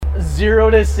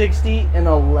0 to 60 in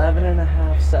 11 and a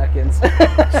half seconds.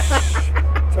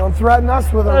 Don't threaten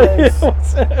us with a race.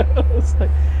 It was like,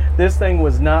 this thing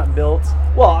was not built.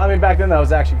 Well, I mean, back then that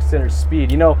was actually considered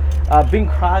speed. You know, Bing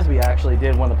Crosby actually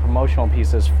did one of the promotional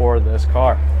pieces for this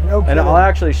car. No kidding. And I'll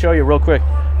actually show you real quick.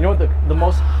 You know what the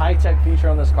most high-tech feature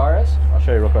on this car is? I'll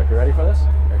show you real quick. You ready for this?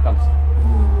 Here it comes.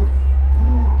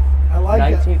 I like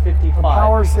 1955. A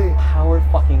power seat. Power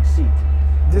fucking seat.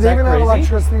 Did they even have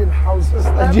electricity in houses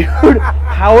then? Dude,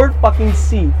 powered fucking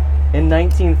seat in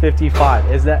 1955.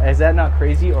 Is that not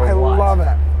crazy or I what? love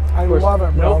it. I love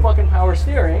it, bro. No fucking power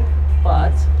steering,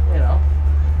 but, you know.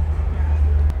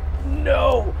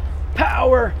 No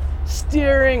power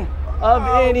steering of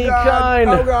any kind.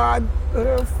 Oh, God.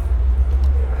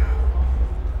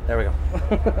 There we go.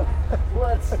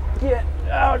 Let's get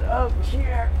out of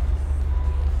here.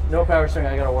 No power steering.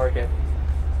 I gotta work it.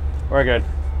 We're good.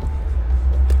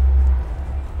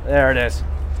 There it is.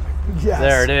 Yes.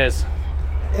 There it is.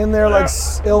 In there like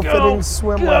ill-fitting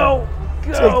swimwear.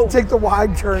 Go. Take the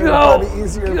wide turn. Go. It'll be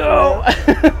easier Go.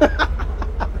 for you.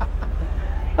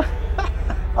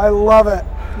 I love it.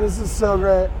 This is so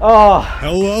great. Oh.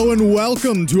 Hello and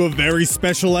welcome to a very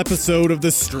special episode of the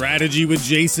Strategy with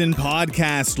Jason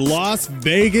podcast, Las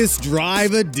Vegas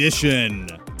Drive Edition.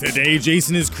 Today,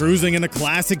 Jason is cruising in a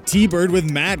classic T-Bird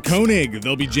with Matt Koenig.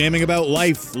 They'll be jamming about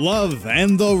life, love,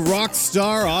 and the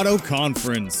Rockstar Auto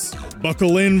Conference.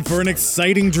 Buckle in for an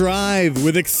exciting drive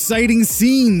with exciting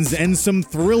scenes and some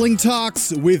thrilling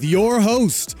talks with your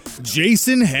host,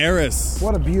 Jason Harris.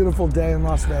 What a beautiful day in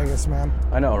Las Vegas, man.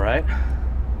 I know, right?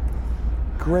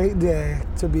 Great day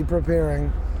to be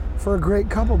preparing for a great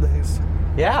couple days.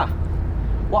 Yeah.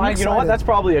 Well, you know what? That's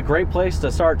probably a great place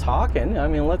to start talking. I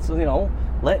mean, let's,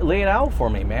 lay it out for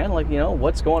me, man. Like,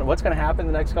 what's going to happen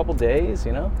the next couple days,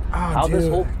 how this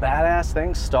whole badass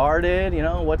thing started,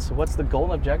 what's the goal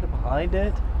and objective behind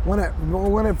it?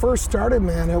 When it first started,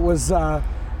 man, it was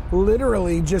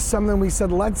literally just something we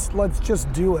said, let's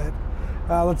just do it.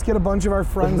 Let's get a bunch of our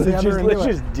friends together and let's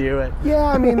just do it. Yeah,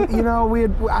 I mean,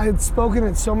 I had spoken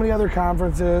at so many other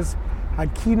conferences. I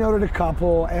keynoted a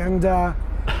couple, and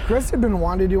Chris had been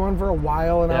wanting to do one for a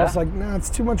while, and I was like, nah,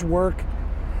 it's too much work.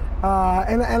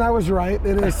 And I was right.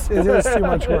 It is too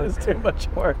much work. It is too much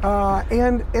work.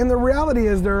 And the reality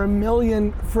is there are a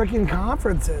million freaking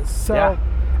conferences. So yeah.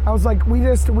 I was like,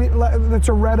 it's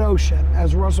a red ocean,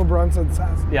 as Russell Brunson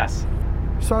says. Yes.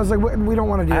 So I was like, we don't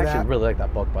want to do that. I actually really like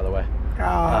that book, by the way.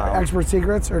 Expert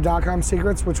Secrets or .com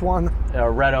Secrets, which one?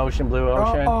 Red Ocean, Blue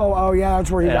Ocean. Oh, yeah,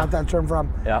 that's where he got that term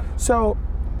from. Yeah. So,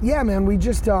 yeah, man, we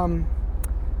just,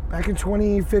 back in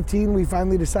 2015, we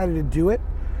finally decided to do it.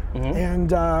 Mm-hmm. And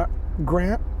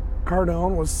Grant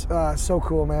Cardone was so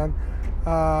cool, man.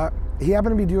 He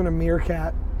happened to be doing a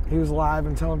Meerkat. He was live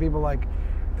and telling people like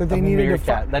that they needed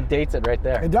Meerkat. That dates it right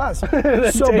there. It does.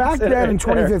 So back then in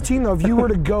 2015, though, if you were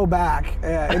to go back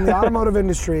in the automotive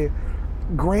industry,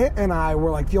 Grant and I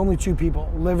were like the only two people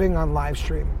living on live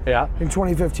stream. Yeah. In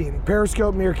 2015,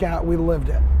 Periscope, Meerkat, we lived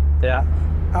it. Yeah.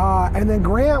 And then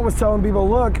Grant was telling people,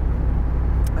 look,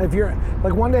 if you're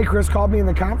like, one day Chris called me in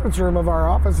the conference room of our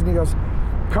office and he goes,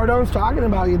 Cardone's talking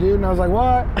about you, dude. And I was like,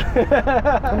 what?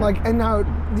 I'm like, and now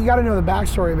you got to know the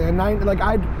backstory, man.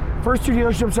 First two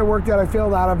dealerships I worked at, I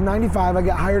failed out of. 95, I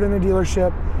got hired in a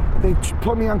dealership. They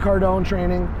put me on Cardone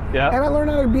training. Yeah. And I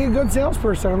learned how to be a good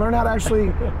salesperson. I learned how to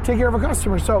actually take care of a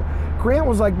customer. So Grant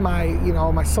was like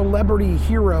my celebrity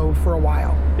hero for a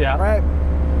while. Yeah. Right?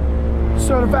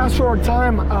 So to fast forward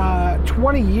time,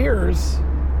 20 years,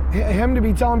 him to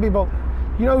be telling people,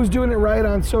 who's doing it right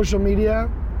on social media?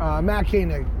 Matt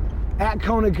Koenig, at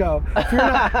Koenico. If you're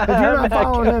not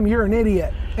following him, you're an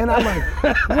idiot. And I'm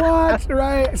like, what?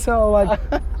 Right? So I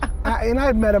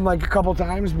had met him like a couple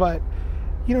times, but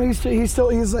he's like, he's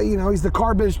the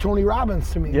car biz Tony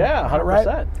Robbins to me. Yeah, 100%.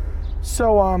 Right?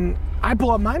 So I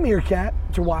pull up my Meerkat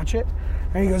to watch it,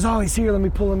 and he goes, oh, he's here, let me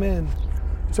pull him in.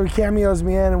 So he cameos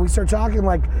me in, and we start talking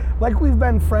like we've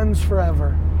been friends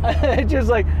forever. Just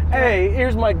like, hey,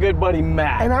 here's my good buddy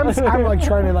Matt. And I'm like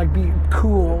trying to like be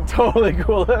cool. Totally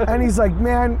cool. And he's like,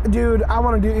 man, dude, I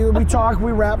want to do. We talk,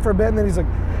 we rap for a bit, and then he's like,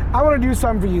 I want to do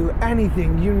something for you,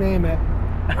 anything, you name it.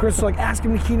 Chris is like, ask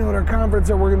him to keynote our conference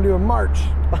that we're gonna do in March.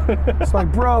 It's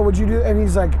like, bro, would you do? And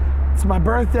he's like, it's my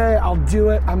birthday, I'll do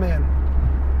it. I'm in.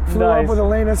 Flew up with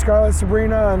Elena, Scarlett,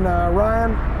 Sabrina, and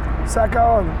Ryan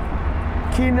Secco, and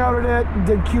keynoted it.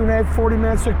 Did Q&A for 40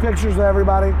 minutes. Took pictures with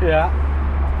everybody. Yeah.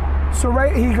 So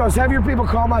he goes, have your people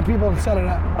call my people and set it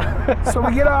up. So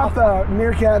we get off the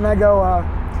Meerkat, and I go,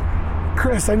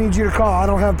 Chris, I need you to call. I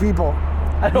don't have people.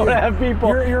 I don't have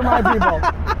people. You're my people.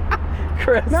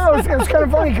 Chris. No, it was kind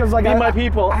of funny because like Be my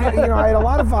people. I had a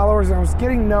lot of followers and I was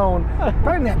getting known. But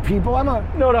I didn't have people.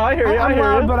 No, I hear you. I'm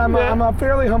loud, but I'm a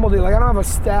fairly humble dude. Like I don't have a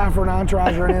staff or an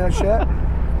entourage or any of that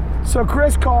shit. So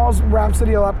Chris calls, wraps the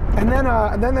deal up, and then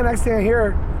the next thing I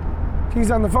hear, he's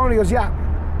on the phone. He goes, "Yeah,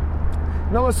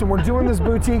 no, listen, we're doing this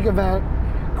boutique event.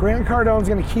 Grant Cardone's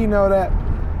going to keynote it.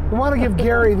 We want to give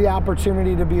Gary the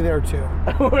opportunity to be there too."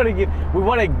 we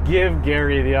want to give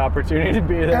Gary the opportunity to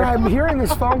be there. And I'm hearing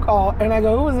this phone call, and I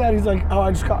go, "Who was that?" He's like, "Oh,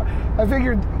 I just called." I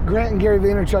figured Grant and Gary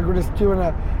Vaynerchuk were just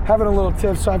having a little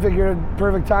tiff, so I figured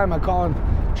perfect time I call and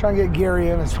try and get Gary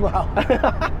in as well.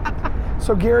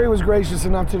 So Gary was gracious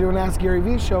enough to do an Ask Gary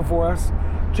Vee show for us,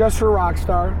 just for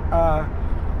Rockstar.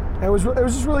 It was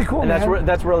just really cool, and man.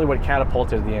 that's really what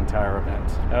catapulted the entire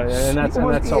event, and that's so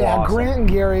awesome. Yeah, Grant and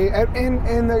Gary,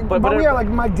 but we had like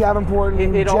Mike Davenport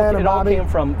and it Jen and all Bobby. came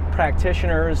from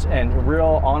practitioners and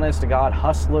real, honest to God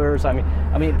hustlers. I mean,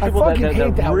 people I fucking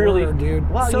hate that really, word, dude.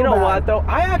 Well, so you know bad. what though?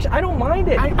 I don't mind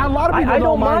it. A lot of people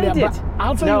don't mind it. But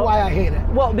I'll tell you why I hate it.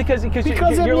 Well, because it you're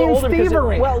means a little older.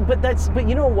 thievery. But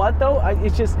you know what though?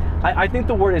 I think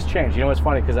the word has changed. You know, it's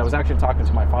funny because I was actually talking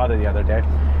to my father the other day,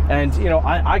 and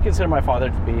I consider my father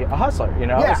to be a hustler.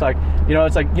 Yeah. It's like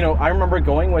I remember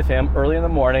going with him early in the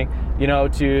morning,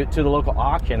 to the local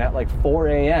auction at like 4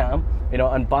 a.m.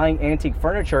 And buying antique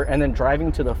furniture, and then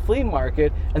driving to the flea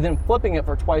market, and then flipping it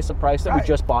for twice the price that we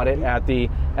just bought it at the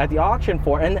auction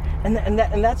for, and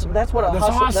that's what a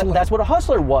hustler. That's what a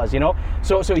hustler was,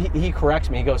 So he corrects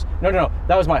me. He goes, no,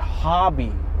 that was my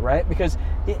hobby, right? Because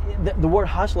the word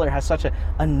hustler has such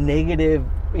a negative,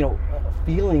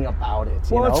 feeling about it.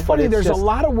 Well, it's funny. There's a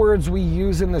lot of words we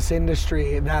use in this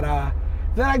industry that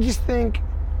I just think.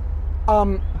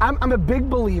 I'm a big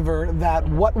believer that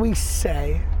what we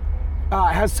say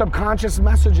has subconscious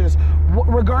messages,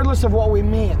 regardless of what we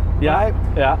mean. Yeah.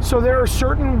 Right? Yeah. So there are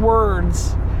certain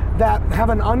words that have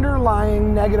an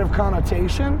underlying negative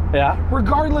connotation,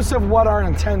 regardless of what our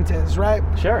intent is, right?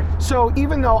 Sure. So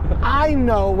even though I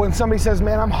know when somebody says,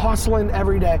 "Man, I'm hustling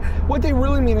every day," what they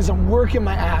really mean is I'm working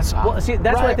my ass off. Well, see,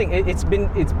 that's right? what I think.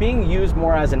 It's being used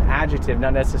more as an adjective,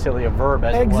 not necessarily a verb,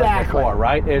 as it was before,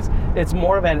 right? It's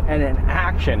more of an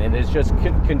action. It is just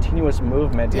continuous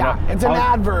movement. It's an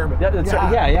adverb.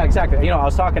 Yeah, exactly. I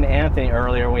was talking to Anthony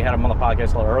earlier. We had him on the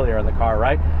podcast a little earlier in the car,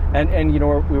 right? And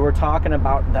we were talking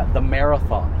about the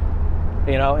marathon,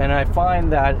 and I find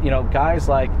that guys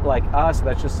like us,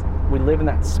 we live in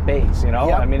that space, Yep.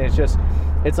 I mean,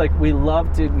 it's like we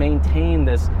love to maintain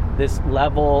this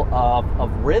level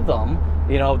of rhythm,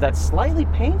 that's slightly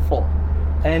painful,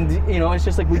 and it's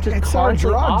just like we just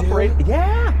constantly operate. Dude.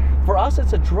 Yeah, for us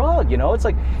it's a drug. It's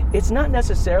like it's not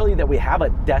necessarily that we have a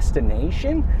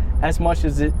destination as much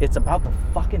as it's about the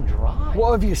fucking drive.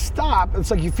 Well, if you stop,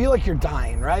 it's like you feel like you're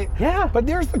dying, right? Yeah. But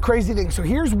there's the crazy thing. So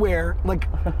here's where,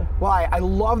 I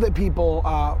love that people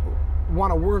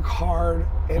want to work hard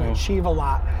and achieve a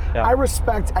lot. Yeah. I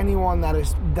respect anyone that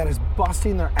is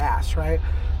busting their ass, right?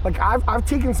 Like I've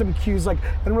taken some cues, and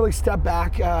really step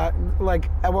back.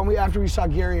 After we saw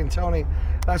Gary and Tony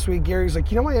last week, Gary's like,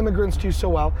 why immigrants do so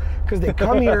well? Because they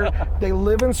come here, they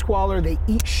live in squalor, they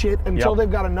eat shit until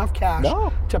they've got enough cash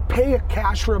to pay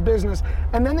cash for a business,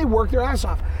 and then they work their ass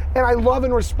off. And I love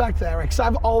and respect that, right? Because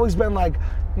I've always been like,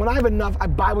 when I have enough, I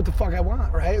buy what the fuck I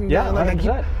want, right? And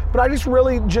but I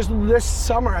just this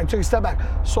summer, I took a step back,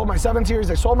 sold my 7 Series,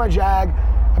 I sold my Jag,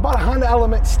 I bought a Honda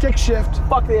Element stick shift.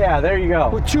 Fuck yeah, there you go.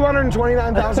 With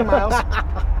 229,000 miles.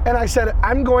 And I said,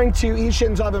 I'm going to eat shit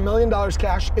until I have $1 million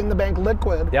cash in the bank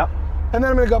liquid. Yep. And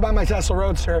then I'm going to go buy my Tesla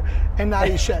Roadster and not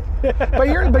eat shit. But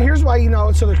here's why,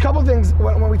 so there's a couple things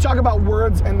when we talk about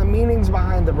words and the meanings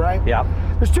behind them, right? Yeah.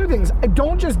 There's 2 things. I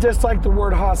don't just dislike the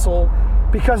word hustle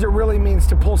because it really means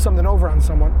to pull something over on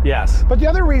someone. Yes. But the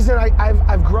other reason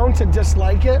I've grown to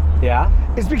dislike it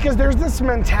is because there's this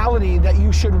mentality that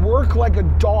you should work like a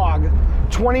dog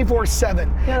 24/7.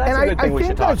 Yeah, that's a good thing we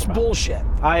should talk about. I think that's bullshit.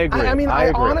 I agree.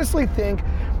 I honestly think,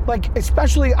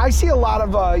 especially, I see a lot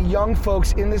of young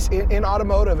folks in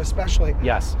automotive especially.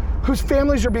 Yes. Whose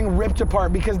families are being ripped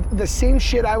apart because the same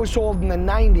shit I was told in the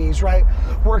 90s, right?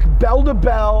 Work bell to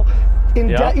bell,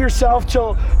 indebt yourself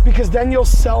because then you'll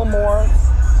sell more.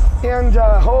 And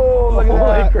look at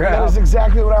that. Crap. That is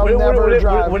exactly what I would never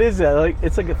drive. What is that?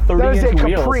 It's like a 30-inch wheels. That is a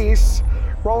wheels. Caprice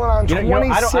rolling on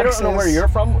 26s. I don't know where you're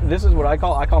from. This is what I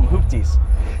call them hoopties.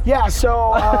 Yeah,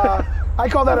 so I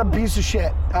call that a piece of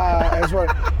shit.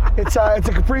 It's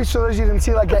a Caprice, so those you didn't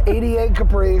see, like an 88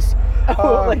 Caprice.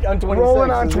 Like on 26s.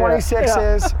 Rolling on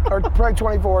 26s, or probably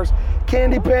 24s.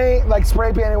 Candy paint, like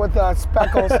spray painted with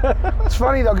speckles. It's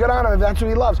funny though, good on him if that's what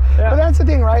he loves. Yeah. But that's the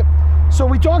thing, right? So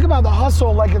we talk about the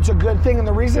hustle like it's a good thing, and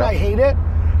the reason I hate it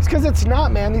is because it's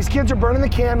not, man. These kids are burning the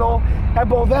candle at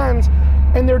both ends,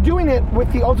 and they're doing it with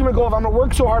the ultimate goal of I'm gonna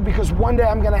work so hard because one day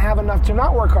I'm gonna have enough to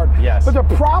not work hard. Yes. But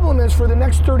the problem is for the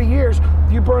next 30 years,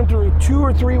 you burn through 2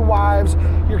 or 3 wives,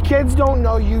 your kids don't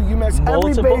know you, you miss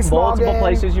every baseball game. Multiple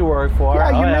places you work for.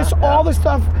 Yeah, you miss all the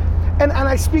stuff. And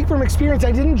I speak from experience,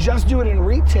 I didn't just do it in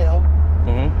retail.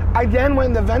 Mm-hmm. I then went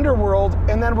in the vendor world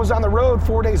and then was on the road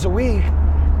 4 days a week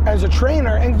as a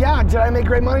trainer. And yeah, did I make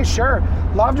great money? Sure.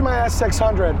 Loved my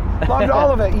S600. Loved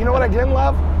all of it. You know what I didn't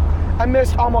love? I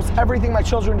missed almost everything my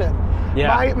children did.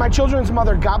 Yeah. My children's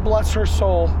mother, God bless her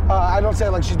soul. I don't say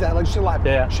it like she's dead, like she's alive.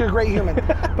 Yeah. She's a great human.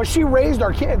 But she raised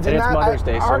our kids. And it's Mother's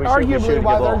Day, so we should why give a they're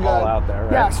little good. call out there,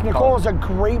 right? Yes, Nicole is a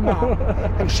great mom.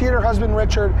 And she and her husband,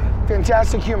 Richard,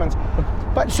 fantastic humans.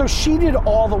 But so she did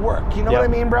all the work. You know what I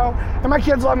mean, bro? And my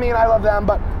kids love me and I love them.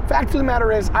 But fact of the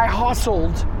matter is, I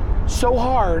hustled so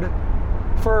hard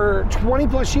for 20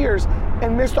 plus years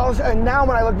and missed all this. And now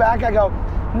when I look back, I go,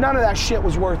 none of that shit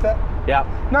was worth it. Yeah.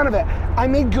 None of it. I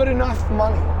made good enough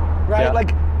money, right? Yeah.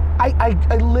 Like,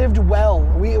 I lived well.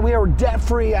 We were debt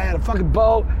free. I had a fucking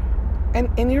boat. And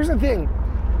here's the thing,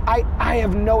 I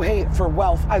have no hate for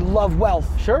wealth. I love wealth.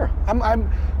 Sure.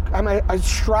 I'm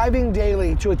striving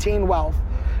daily to attain wealth,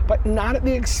 but not at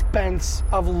the expense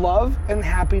of love and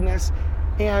happiness.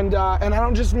 And I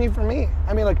don't just mean for me.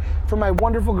 I mean, like, for my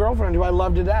wonderful girlfriend who I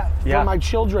love to death. Yeah. For my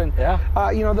children.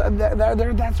 Yeah. You know,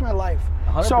 that's my life.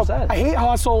 100%. So I hate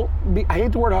hustle. I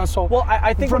hate the word hustle. Well,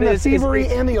 I think from the thievery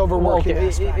and the overworking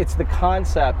aspect. It's the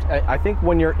concept. I think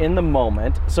when you're in the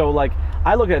moment, so like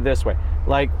I look at it this way,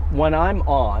 like when I'm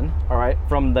on, all right,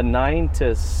 from the 9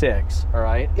 to 6, all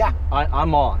right,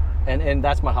 I'm on, and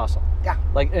that's my hustle. Yeah.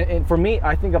 Like, and for me,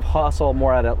 I think of hustle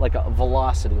more at like a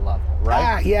velocity level,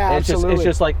 right? Yeah, absolutely. It's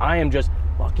just like I am just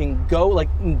fucking go, like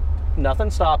nothing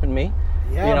stopping me.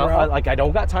 Yeah, you know, bro. I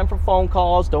don't got time for phone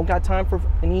calls, don't got time for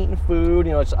eating food.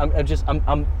 You know,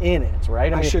 I'm in it,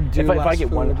 right? I mean, should do if I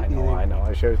get less one, food I know,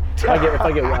 I should.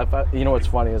 You know what's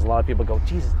funny is a lot of people go,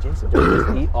 Jesus, Jason, do you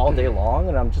just eat all day long?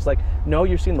 And I'm just like, no,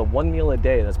 you're seeing the one meal a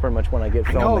day. That's pretty much when I get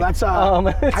filming. No, that's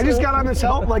I just got on this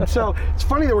help. Like, so it's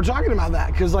funny that we're talking about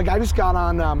that because like I just got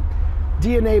on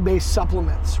DNA-based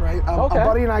supplements, right? A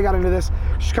buddy and I got into this.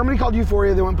 There's a company called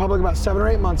Euphoria. They went public about 7 or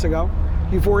 8 months ago.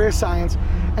 Euphoria Science,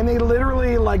 and they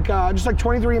literally just like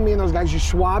 23andMe and those guys, you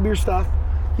swab your stuff,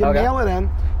 you mail it in,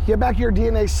 you get back your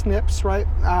DNA snips, right?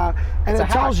 And it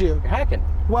tells you. You're hacking.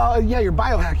 Well, yeah, you're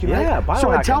biohacking, right? Yeah, biohacking.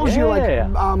 So it tells you like,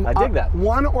 I dig that.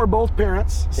 One or both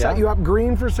parents set you up.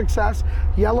 Green for success.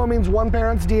 Yellow means one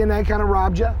parent's DNA kind of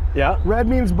robbed you. Yeah. Red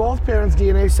means both parents'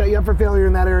 DNA set you up for failure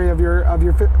in that area of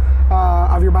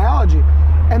your biology.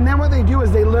 And then what they do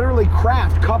is they literally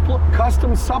craft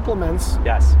custom supplements.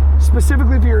 Yes.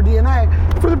 Specifically for your DNA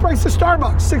for the price of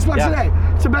Starbucks, $6 a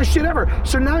day. It's the best shit ever.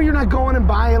 So now you're not going and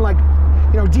buying like,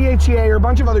 you know, DHEA or a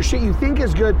bunch of other shit you think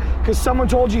is good because someone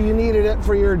told you needed it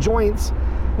for your joints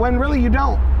when really you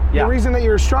don't. Yeah. The reason that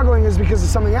you're struggling is because of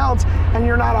something else and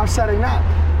you're not offsetting that.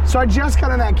 So I just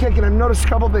got on that kick and I've noticed a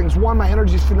couple things. One, my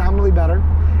energy is phenomenally better.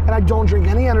 And I don't drink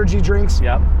any energy drinks.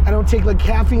 Yep. I don't take like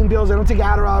caffeine pills. I don't take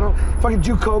Adderall. I don't fucking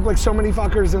do coke like so many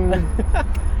fuckers and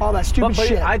all that stupid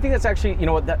shit. I think that's actually, you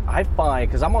know what, that I find,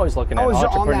 because I'm always looking at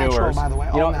entrepreneurs. All natural, by the way.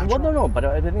 You know, well, no, but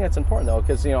I think that's important though,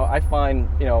 because you know, I find,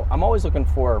 you know, I'm always looking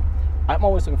for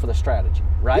the strategy,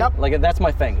 right? Yep. Like that's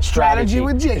my thing. Strategy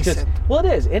with Jason.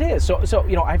 It is. So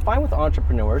you know, I find with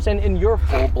entrepreneurs, and you're a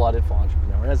full-blooded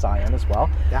entrepreneur, as I am as well.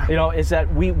 Yeah. You know, is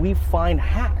that we find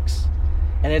hacks,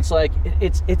 and it's like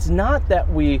it's not that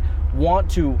we want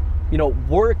to, you know,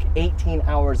 work 18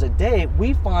 hours a day.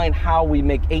 We find how we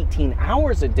make 18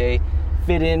 hours a day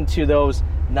fit into those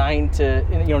 9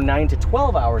 to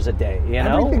 12 hours a day. You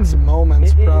know, everything's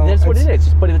moments, bro. That's what it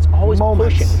is. But it's always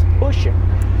moments. pushing.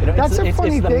 You know, that's a funny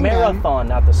thing. It's the thing, marathon,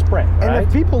 not the sprint. Right? And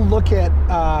if people look at,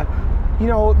 you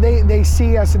know, they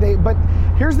see us and but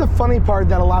here's the funny part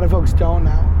that a lot of folks don't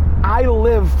know. I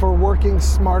live for working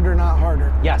smarter, not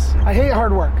harder. Yes. I hate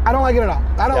hard work. I don't like it at all.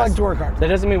 I don't like to work hard. That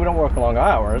doesn't mean we don't work long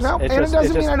hours. No, it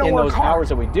doesn't mean I don't work hard. In those hours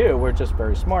that we do, we're just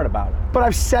very smart about it. But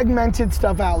I've segmented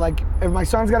stuff out. Like if my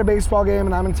son's got a baseball game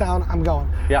and I'm in town, I'm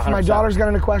going. Yeah, if my daughter's got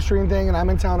an equestrian thing and I'm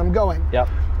in town, I'm going. Yep.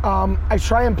 I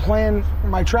try and plan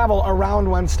my travel around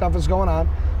when stuff is going on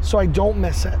so I don't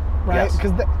miss it, right? Yes.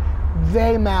 Because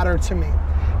they matter to me.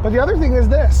 But the other thing is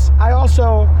this,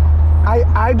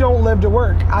 I don't live to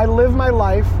work. I live my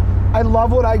life. I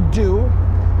love what I do,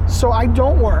 so I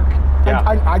don't work. Yeah.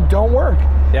 I don't work.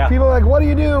 Yeah. People are like, what do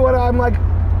you do? I'm like,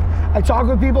 I talk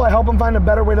with people, I help them find a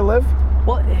better way to live.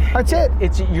 Well, that's it.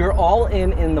 You're all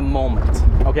in the moment.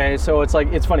 Okay, so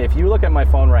it's funny if you look at my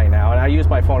phone right now, and I use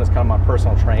my phone as kind of my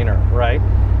personal trainer, right,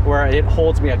 where it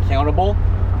holds me accountable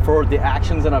for the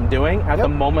actions that I'm doing at the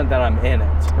moment that I'm in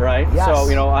it, right? Yes.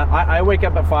 So, I wake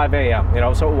up at 5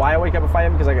 a.m., so why I wake up at 5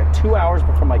 a.m.? Because I got 2 hours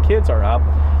before my kids are up,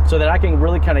 so that I can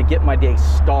really kind of get my day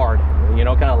started,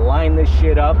 kind of line this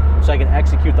shit up so I can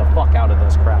execute the fuck out of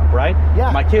this crap, right? Yeah.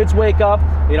 My kids wake up,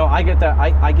 I get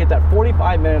that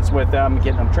 45 minutes with them,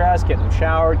 getting them dressed, getting them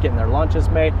showered, getting their lunches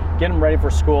made, getting them ready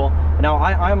for school. Now,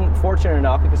 I'm fortunate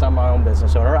enough, because I'm my own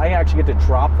business owner, I actually get to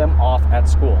drop them off at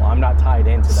school. I'm not tied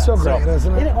into that. So great,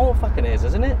 isn't it? It all fucking is,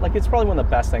 isn't it? Like, it's probably one of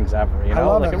the best things ever, I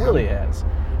love it really is.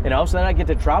 So then I get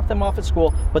to drop them off at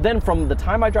school, but then from the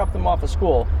time I drop them off at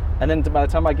school, and then by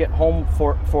the time I get home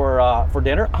for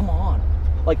dinner, I'm on.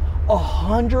 Like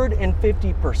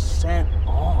 150%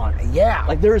 on. Yeah.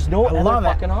 Like there's no other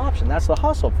fucking option. That's the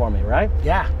hustle for me, right?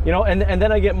 Yeah. And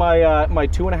then I get my my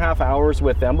 2.5 hours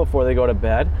with them before they go to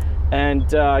bed.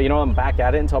 And, I'm back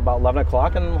at it until about 11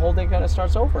 o'clock, and the whole thing kind of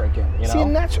starts over again, See,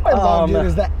 and that's what I love, dude,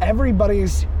 is that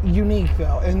everybody's unique,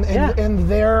 though, in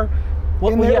their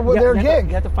gig.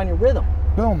 You have to find your rhythm.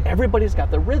 Boom. Everybody's got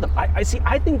their rhythm. I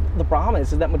think the problem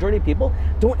is that majority of people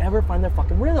don't ever find their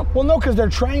fucking rhythm. Well, no, because they're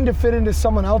trying to fit into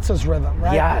someone else's rhythm,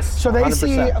 right? Yes. So they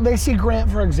 100%. see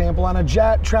Grant, for example, on a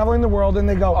jet traveling the world, and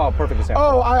they go, oh, perfect example.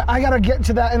 Oh, I gotta get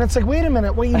to that, and it's like, wait a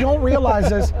minute. What you don't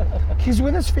realize is he's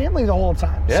with his family the whole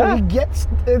time. Yeah. So he gets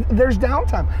there's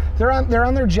downtime. They're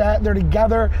on their jet. They're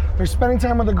together. They're spending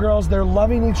time with the girls. They're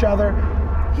loving each other.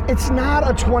 It's not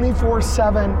a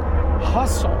 24/7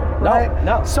 hustle. Right?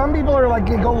 No. Some people are like,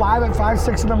 they go live at 5,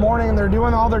 6 in the morning and they're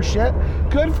doing all their shit.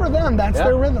 Good for them. That's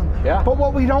their rhythm. Yeah. But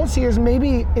what we don't see is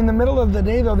maybe in the middle of the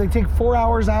day, though, they take 4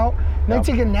 hours out and they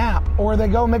take a nap, or they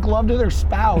go make love to their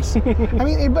spouse. I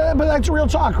mean, but that's real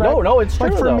talk, right? No, it's true.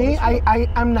 Like for me,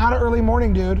 I'm not an early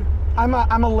morning dude. I'm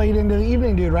a late into the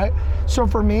evening dude, right? So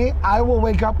for me, I will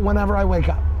wake up whenever I wake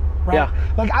up. Right? Yeah.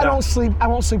 Like I won't sleep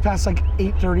past like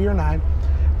 8:30 or 9.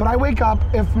 But I wake up,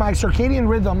 if my circadian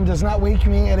rhythm does not wake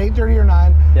me at 8:30 or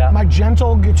 9, my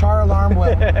gentle guitar alarm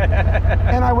will.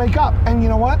 And I wake up, and you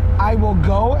know what? I will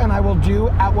go and I will do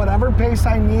at whatever pace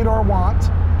I need or want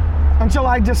until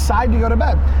I decide to go to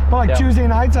bed. But like Tuesday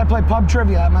nights, I play pub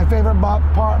trivia at my favorite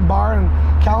bar in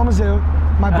Kalamazoo.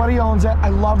 My buddy owns it. I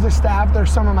love the staff. They're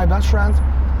some of my best friends.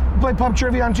 We play pub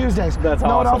trivia on Tuesdays. That's you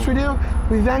know awesome. what else we do?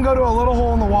 We then go to a little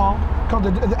hole in the wall called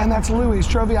and that's Louis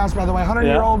Trophy House, by the way.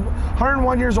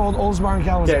 101 years old, oldest bar in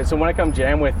Kalamazoo. Okay, so when I come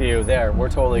jam with you there, we're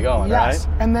totally going, yes.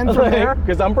 right? And then from there,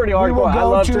 because I'm pretty hardcore. we will I go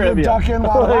love to trivia. the Duck Inn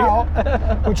Wow Wow,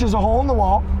 which is a hole in the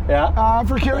wall. Yeah.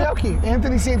 For karaoke.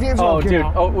 Anthony Santangelo came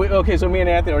out. Okay, so me and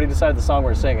Anthony already decided the song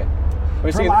we're singing.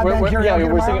 We're singing.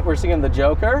 We're singing The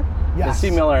Joker. Yes. And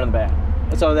Steve Miller in the band.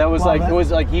 So that was it was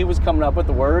like he was coming up with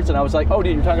the words, and I was like, "Oh,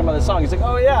 dude, you're talking about this song." He's like,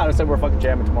 "Oh yeah," and I said, "We're fucking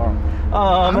jamming tomorrow."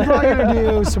 I'm probably gonna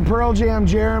do some Pearl Jam,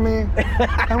 Jeremy,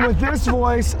 and with this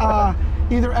voice,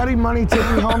 either Eddie Money, Take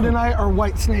Me Home Tonight, or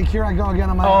White Snake. Here I go again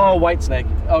on my own. White Snake.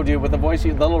 Oh, dude, with the voice,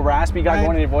 the little raspy you got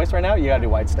going in your voice right now, you gotta do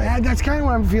White Snake. That's kind of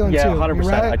what I'm feeling too. Yeah,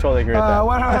 100%. Right? I totally agree with that.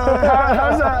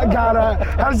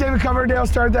 How does David Coverdale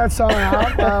start that song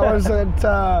out? Was it?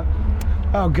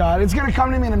 Oh God, it's gonna come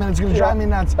to me in a minute. It's gonna drive me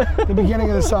nuts. The beginning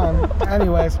of the song.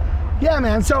 Anyways, yeah,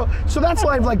 man. So that's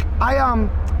life. Like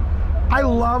I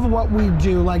love what we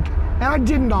do. Like, and I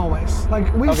didn't always. Like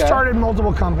we've started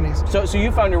multiple companies. So you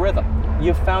found your rhythm.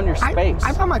 You found your space.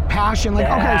 I found my passion. Like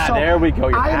okay, so there we go.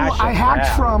 Your passion. I hacked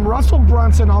from Russell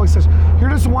Brunson. Always says you're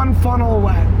just one funnel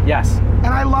away. Yes. And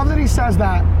I love that he says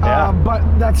that. But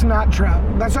that's not true.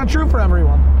 That's not true for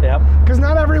everyone. Yep. Because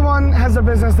not everyone has a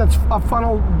business that's a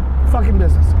funnel fucking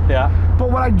business. Yeah.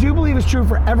 But what I do believe is true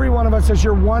for every one of us is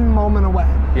you're one moment away.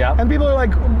 Yeah. And people are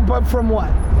like, but from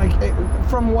what? Like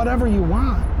from whatever you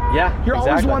want. Yeah. You're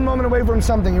always one moment away from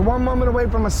something. You're one moment away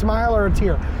from a smile or a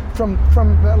tear. From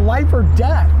life or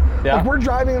death. Yeah. Like we're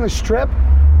driving in the strip.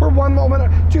 We're one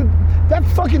moment. Dude, that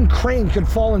fucking crane could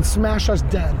fall and smash us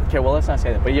dead. Okay, well, let's not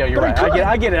say that. But yeah, you're right.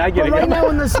 I get it. But right now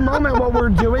in this moment, what we're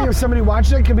doing, if somebody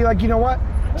watches it, could be like, you know what?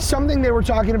 Something they were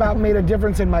talking about made a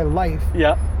difference in my life.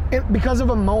 Yeah. Because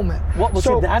of a moment. Well,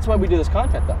 see, that's why we do this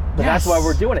content, though. Yes. That's why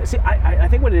we're doing it. See, I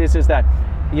think what it is that,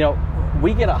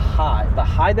 we get a high. The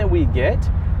high that we get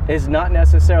is not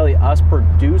necessarily us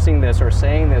producing this or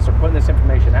saying this or putting this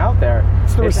information out there.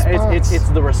 It's the response. It's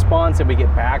the response that we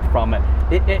get back from it.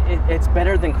 It's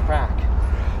better than crack.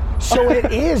 So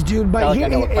it is, dude. But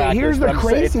here's the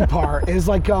crazy part is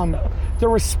like the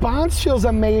response feels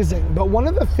amazing. But one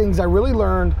of the things I really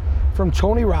learned from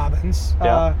Tony Robbins,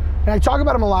 and I talk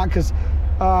about him a lot because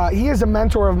He is a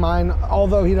mentor of mine,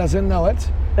 although he doesn't know it.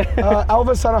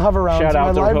 Elvis on a hover round. Shout out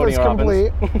My to life was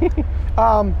Tony complete.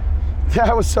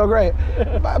 That was so great.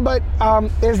 But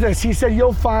is this? He said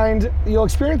you'll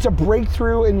experience a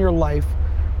breakthrough in your life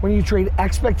when you trade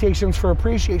expectations for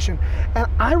appreciation. And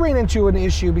I ran into an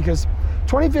issue because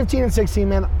 2015 and 16,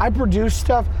 man, I produced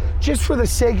stuff just for the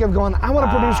sake of going, I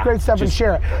want to produce great stuff and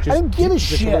share it. I didn't give a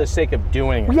shit. Just for the sake of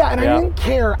doing it. Yeah, and I didn't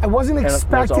care. I wasn't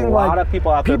expecting there's a lot of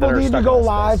people out there that are need to stuck go in this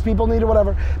live, space. people need to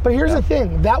whatever. But here's the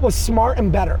thing, that was smart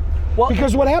and better. Well,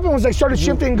 because what happened was I started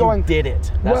shifting going. You did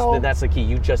it. That's the key.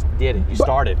 You just did it. You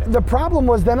started it. The problem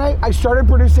was then I started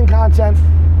producing content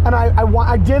and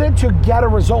I did it to get a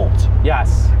result.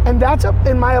 Yes. And that's,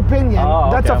 in my opinion,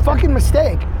 that's a fucking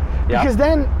mistake. Yeah. Because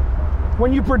then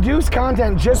when you produce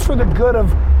content just for the good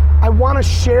of, I want to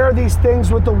share these things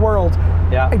with the world.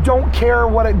 Yeah. I don't care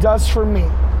what it does for me.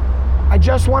 I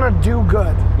just want to do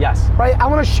good. Yes. Right? I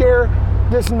want to share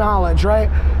this knowledge, right?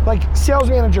 Like sales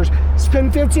managers,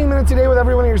 spend 15 minutes a day with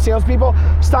every one of your salespeople.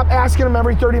 Stop asking them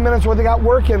every 30 minutes what they got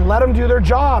working. Let them do their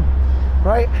job,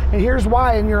 right? And here's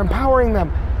why, and you're empowering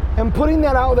them. And putting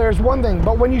that out there is one thing,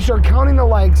 but when you start counting the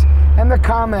likes and the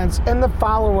comments and the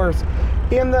followers,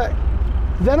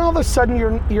 then all of a sudden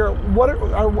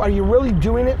are you really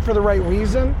doing it for the right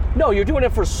reason? No, you're doing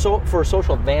it for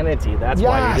social vanity. That's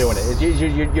why you're doing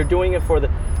it. You're doing it for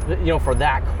for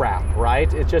that crap,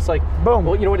 right? It's just like, boom.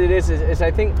 Well, you know what it is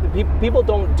I think people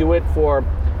don't do it for,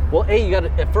 well, you got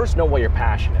to at first know what your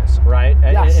passion is, right?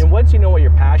 And once you know what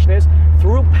your passion is,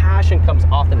 through passion comes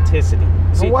authenticity.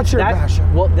 See, what's your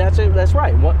passion? Well, that's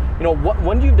right.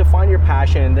 When you define your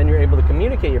passion and then you're able to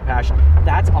communicate your passion,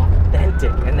 that's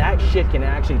authentic, and that shit can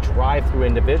actually drive through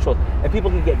individuals, and people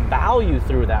can get value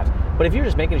through that. But if you're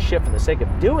just making shit for the sake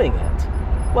of doing it,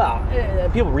 well,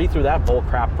 people read through that bull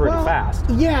crap pretty fast.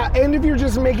 Yeah, and if you're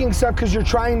just making stuff because you're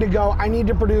trying to go, I need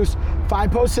to produce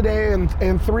 5 posts a day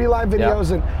and 3 live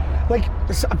videos, and like,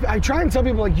 I try and tell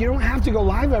people, like, you don't have to go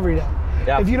live every day.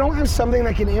 Yeah. If you don't have something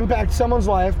that can impact someone's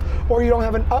life, or you don't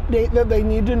have an update that they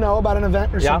need to know about an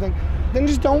event or something, then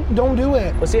just don't do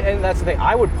it. Well, see, and that's the thing.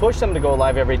 I would push them to go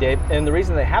live every day, and the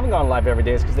reason they haven't gone live every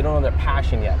day is because they don't know their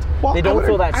passion yet. Well, they don't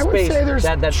feel that space,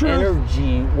 that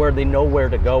energy where they know where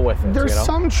to go with it. There's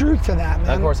some truth to that, man.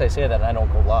 And of course, I say that, and I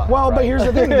don't go live. Well, right? But here's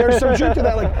the thing. There's some truth to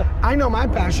that. Like, I know my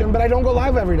passion, but I don't go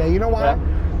live every day. You know why?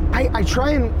 Yeah. I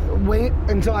try and wait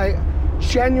until I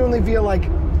genuinely feel like,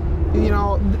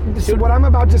 what I'm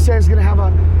about to say is going to have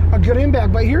a good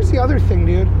impact. But here's the other thing,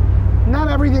 dude. Not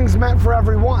everything's meant for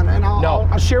everyone, and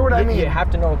I'll share what I mean. You have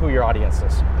to know who your audience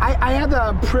is. I had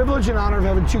the privilege and honor of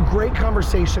having 2 great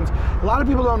conversations. A lot of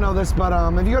people don't know this, but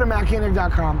if you go to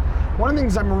mattkoenig.com, one of the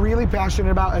things I'm really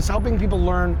passionate about is helping people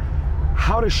learn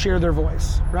how to share their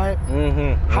voice, right?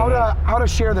 How to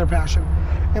share their passion.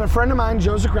 And a friend of mine,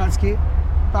 Joe Zakretsky,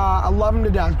 I love him to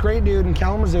death, great dude in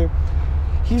Kalamazoo.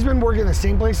 He's been working in the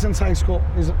same place since high school.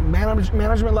 He's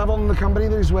management level in the company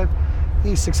that he's with.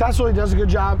 He's successful, he does a good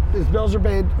job, his bills are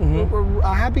paid,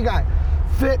 a happy guy.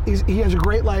 Fit, he has a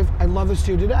great life. I love this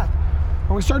dude to death.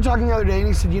 And we started talking the other day, and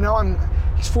he said,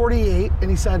 he's 48, and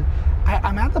he said,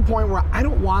 I'm at the point where I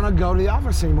don't want to go to the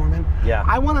office anymore, man. Yeah.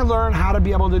 I want to learn how to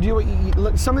be able to do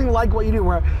something like what you do,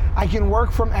 where I can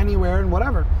work from anywhere and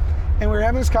whatever. And we were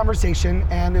having this conversation,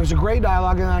 and it was a great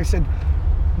dialogue, and I said,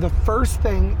 the first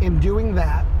thing in doing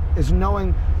that is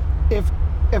knowing if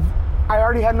I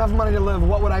already had enough money to live,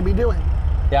 what would I be doing?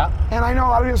 Yeah. And I know a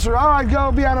lot of people say, I'd go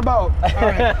be on a boat. All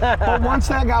right. But once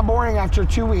that got boring after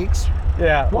 2 weeks,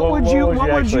 what would you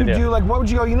do? Like, what would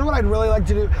you go, you know what I'd really like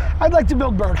to do? I'd like to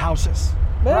build birdhouses.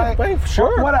 Yeah, right?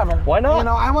 Sure. Whatever. Why not?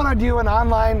 I want to do an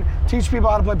online, teach people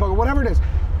how to play poker, whatever it is.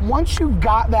 Once you've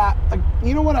got that, like,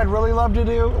 you know what I'd really love to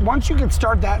do? Once you can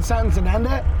start that sentence and end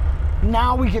it,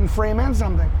 now we can frame in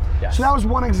something. Yes. So that was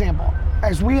one example.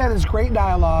 As we had this great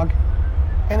dialogue,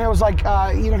 and it was like,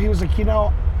 he was like,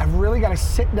 I've really got to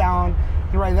sit down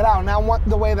and write that out. Now,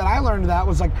 the way that I learned that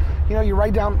was like, you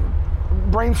write down,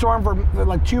 brainstorm for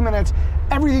like 2 minutes,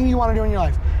 everything you want to do in your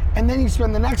life. And then you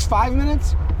spend the next 5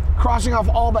 minutes crossing off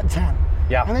all but 10.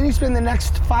 Yeah. And then you spend the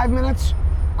next 5 minutes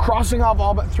crossing off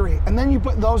all but 3. And then you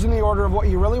put those in the order of what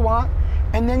you really want,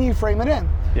 and then you frame it in.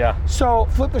 Yeah. So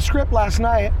flip the script last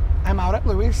night, I'm out at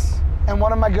Louis, and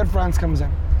one of my good friends comes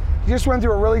in. He just went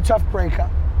through a really tough breakup,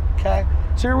 okay?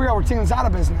 So here we go, we're taking this out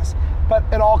of business, but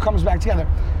it all comes back together.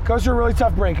 Goes through a really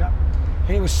tough breakup,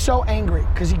 and he was so angry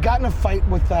because he got in a fight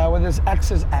with his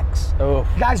ex's ex. Oh.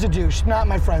 Guy's a douche, not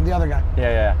my friend, the other guy.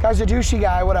 Yeah. Guy's a douchey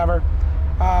guy, whatever.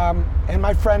 And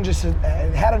my friend just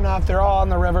had enough, they're all on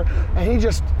the river, and he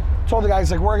just told the guy,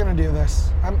 he's like, we're gonna do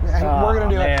this, we're gonna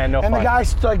do it. No and fun. the guy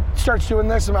starts doing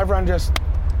this, and my friend just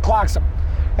clocks him.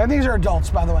 And these are adults,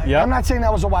 by the way. Yep. I'm not saying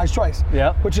that was a wise choice.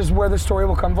 Yep. Which is where the story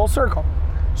will come full circle.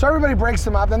 So everybody breaks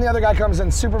them up, then the other guy comes in,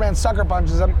 Superman sucker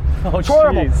punches him. Oh, it's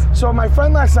horrible. jeez. So my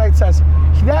friend last night says,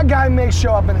 that guy may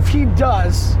show up, and if he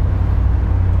does,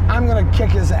 I'm gonna kick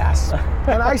his ass.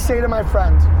 And I say to my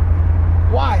friend,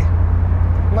 why?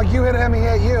 I'm like, you hit him, he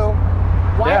hit you.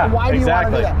 Why do you want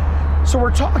to do that? So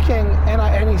we're talking,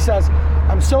 and he says,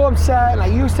 I'm so upset, and I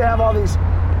used to have all these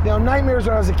nightmares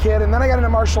when I was a kid, and then I got into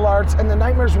martial arts, and the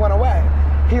nightmares went away.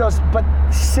 He goes, but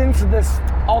since this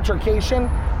altercation,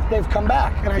 they've come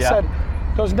back. And I said,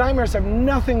 those nightmares have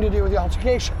nothing to do with the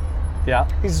altercation. Yeah.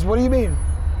 He says, what do you mean?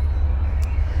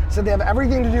 I said, they have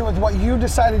everything to do with what you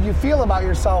decided you feel about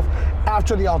yourself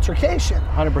after the altercation.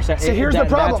 100%. So here's the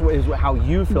problem. That's how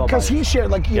you feel about it. Because he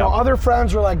shared, other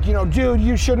friends were like, dude,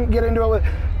 you shouldn't get into it with,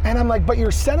 and I'm like, but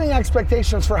you're setting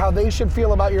expectations for how they should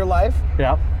feel about your life.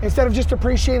 Yeah. Instead of just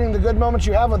appreciating the good moments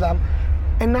you have with them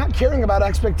and not caring about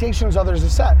expectations others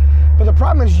have set. But the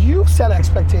problem is you've set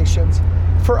expectations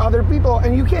for other people,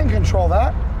 and you can't control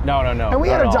that. No. And we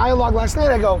had a dialogue last night.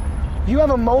 I go, you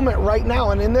have a moment right now,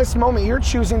 and in this moment, you're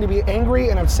choosing to be angry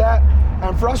and upset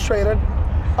and frustrated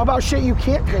about shit you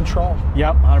can't control.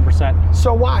 Yep, 100%.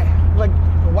 So why?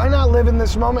 Why not live in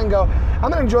this moment and go,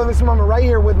 I'm gonna enjoy this moment right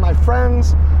here with my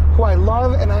friends who I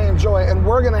love and I enjoy, and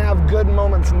we're gonna have good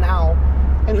moments now,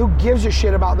 and who gives a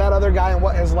shit about that other guy and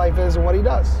what his life is and what he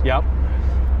does. Yep.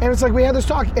 And it's like, we had this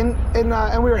talk, and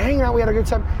we were hanging out, we had a good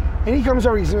time. And he comes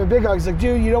over, he gives me a big hug. He's like,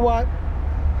 dude, you know what?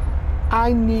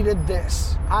 I needed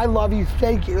this. I love you,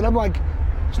 thank you. And I'm like,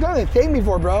 there's nothing to thank me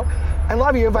for, bro. I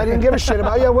love you. If I didn't give a shit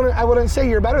about you, I wouldn't say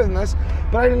you're better than this,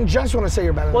 but I didn't just want to say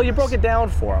you're better than this. Well, you broke it down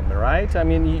for him, right? I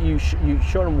mean, you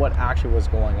showed him what actually was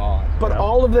going on. But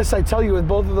all of this, I tell you, with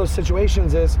both of those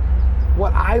situations is,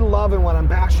 what I love and what I'm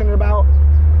passionate about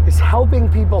is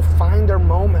helping people find their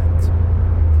moment.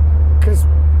 Because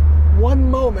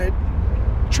one moment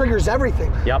triggers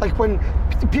everything. Yep. Like when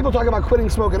people talk about quitting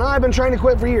smoking, I've been trying to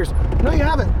quit for years. No, you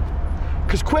haven't.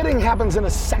 Because quitting happens in a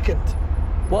second.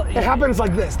 Well, it happens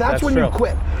like this. That's when true. you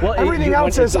quit. Well, everything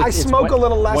else is I smoke a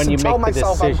little less and tell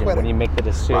myself I'm quitting. When you make the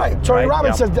decision. Right. Tony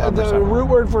Robbins says the root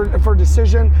word for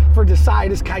decision, for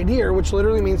decide is kaidir, which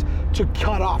literally means to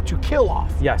cut off, to kill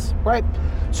off. Yes. Right?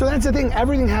 So that's the thing.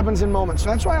 Everything happens in moments. So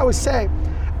that's why I always say,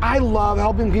 I love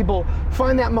helping people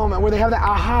find that moment where they have that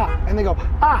aha and they go,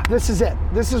 this is it.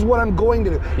 This is what I'm going to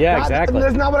do. Yeah, exactly.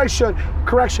 That's not what I should.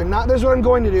 Correction, not this is what I'm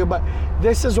going to do, but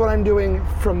this is what I'm doing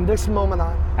from this moment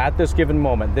on. At this given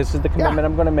moment, this is the commitment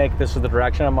I'm going to make. This is the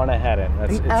direction I'm going to head in.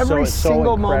 Every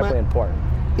single moment, important.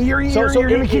 You're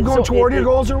going to keep going toward your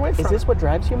goals or away from. Is this what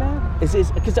drives you, man? Because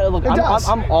look,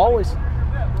 I'm always.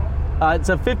 It's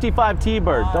a 55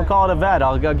 T-Bird. Don't call it a vet.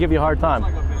 I'll give you a hard time.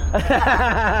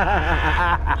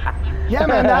 Yeah,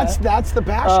 man, that's the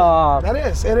passion. That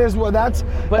is. It is. Well, that's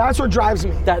what drives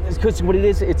me. That is because what it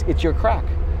is. It's your crack.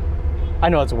 I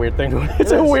know it's a weird thing.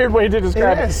 It's a weird way to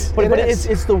describe it. But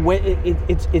it's the way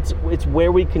it's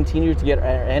where we continue to get our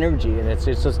energy, and it's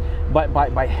just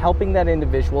by helping that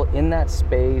individual in that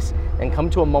space and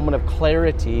come to a moment of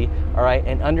clarity, all right,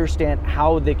 and understand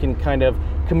how they can kind of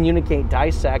communicate,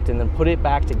 dissect, and then put it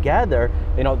back together.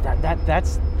 You know,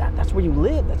 that's where you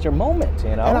live. That's your moment.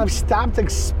 You know. And I've stopped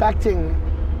expecting,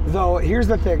 though. Here's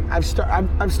the thing. I've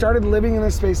started living in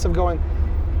this space of going,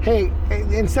 hey,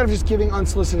 instead of just giving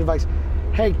unsolicited advice,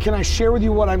 hey, can I share with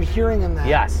you what I'm hearing in that?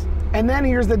 Yes. And then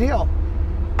here's the deal.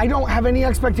 I don't have any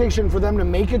expectation for them to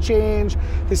make a change.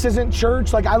 This isn't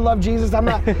church. Like, I love Jesus. I'm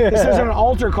not, this isn't an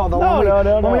altar call though.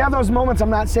 No. When we have those moments, I'm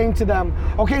not saying to them,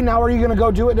 okay, now are you gonna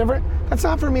go do it different? That's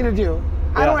not for me to do.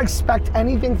 I don't expect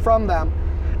anything from them.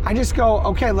 I just go,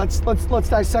 okay, let's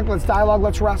dissect, let's dialogue,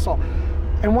 let's wrestle.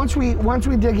 And once we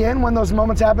dig in, when those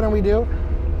moments happen and we do,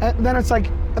 then it's like,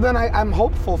 then I'm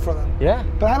hopeful for them. Yeah.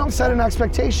 But I don't set an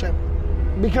expectation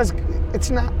because it's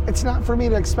not for me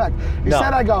to expect.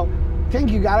 Instead, I go,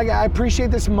 thank you, God. I appreciate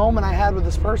this moment I had with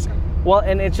this person. Well,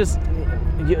 and it's just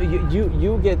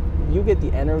you get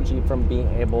the energy from being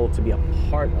able to be a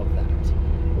part of that,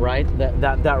 right?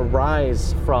 That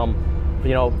rise from,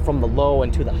 you know, from the low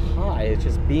and to the high. It's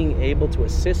just being able to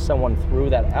assist someone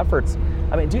through that efforts.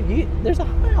 I mean, dude, there's a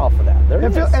high off of that.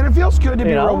 And it feels good to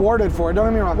be rewarded for it. Don't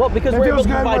get me wrong. Well, because it feels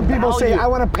good when people say, "I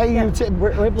want to pay you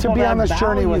to be on this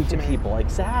journey with me." People,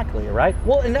 exactly, right?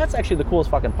 Well, and that's actually the coolest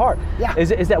fucking part. Yeah.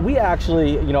 Is that we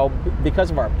actually, you know,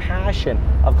 because of our passion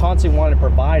of constantly wanting to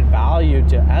provide value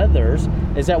to others,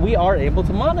 is that we are able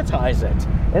to monetize it,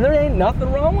 and there ain't nothing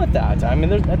wrong with that. I mean,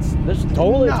 there's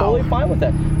totally fine with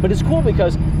that. But it's cool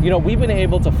because, you know, we've been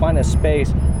able to find a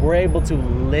space. We're able to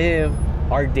live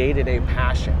our day-to-day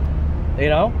passion, you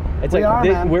know? It's We are,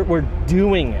 man. we're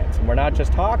doing it. We're not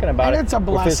just talking about it. And it's a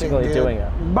blessing, we're physically dude. doing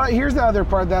it. But here's the other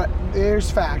part that is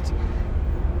fact.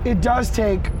 It does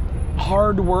take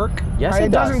hard work. Yes, right?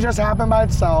 it does. Doesn't just happen by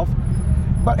itself.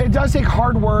 But it does take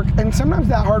hard work, and sometimes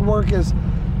that hard work is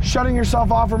shutting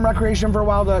yourself off from recreation for a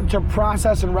while to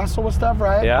process and wrestle with stuff,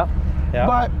 right? Yeah.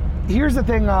 But here's the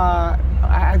thing.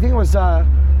 I think it was I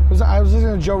was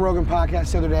listening to Joe Rogan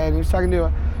podcast the other day, and he was talking to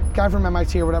a guy from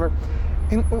MIT or whatever,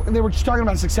 and they were just talking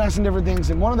about success and different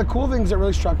things. And one of the cool things that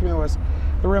really struck me was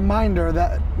the reminder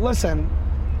that, listen,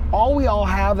 we all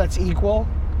have that's equal,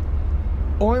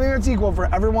 only thing that's equal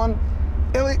for everyone,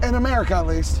 in America at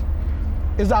least,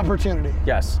 is opportunity.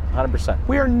 Yes, 100%.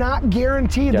 We are not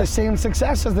guaranteed the Yes. same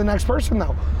success as the next person,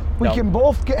 though. We No. can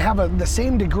both have the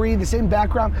same degree, the same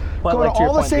background, But go like to to your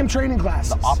all the point, same the- training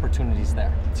classes. The opportunity's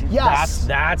there. Yes.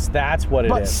 That's what it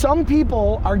is. But some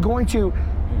people are going to,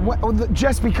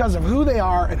 just because of who they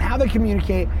are and how they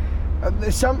communicate,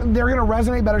 they're going to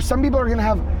resonate better. Some people are going to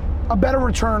have a better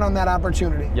return on that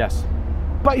opportunity. Yes.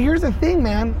 But here's the thing,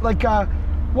 man. Like,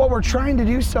 what we're trying to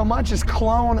do so much is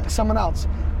clone someone else.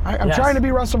 I'm Yes. trying to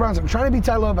be Russell Brunson. I'm trying to be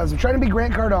Ty Lopez. I'm trying to be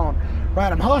Grant Cardone.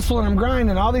 Right? I'm hustling. I'm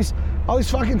grinding. All these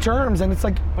fucking terms, and it's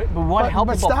like. But what help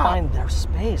people stop. find their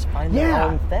space, find their Yeah.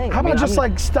 own thing? How about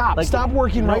stop? Stop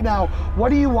working right now. now. What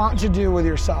do you want to do with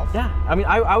yourself? Yeah, I mean,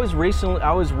 I was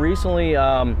recently.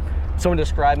 Someone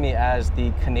described me as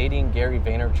the Canadian Gary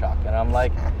Vaynerchuk, and I'm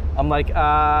like,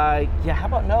 yeah, how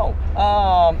about no?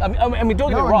 I mean, don't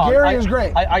get No, me wrong. Gary is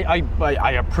great.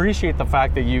 I appreciate the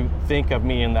fact that you think of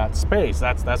me in that space.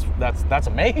 That's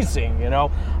amazing, you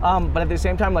know. But at the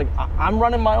same time, like I'm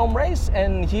running my own race,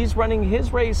 and he's running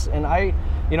his race, and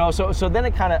so then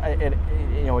it kind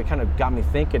of got me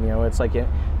thinking. You know, it's like,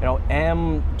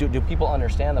 do people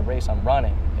understand the race I'm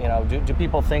running? You know, do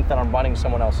people think that I'm running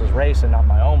someone else's race and not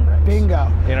my own race? Bingo.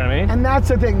 You know what I mean? And that's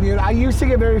the thing, dude. I used to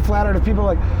get very flattered if people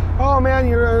like, oh man,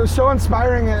 you're so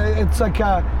inspiring. It's like,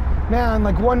 man,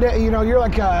 like one day, you're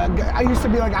like, I used to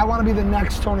be like, I want to be the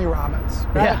next Tony Robbins.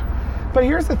 Right? Yeah. But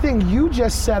here's the thing, you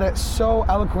just said it so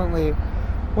eloquently.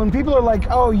 When people are like,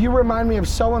 oh, you remind me of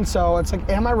so-and-so, it's like,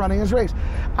 am I running his race?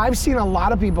 I've seen a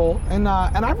lot of people, and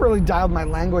I've really dialed my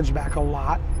language back a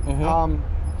lot. Mm-hmm.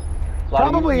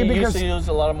 Probably you because used to use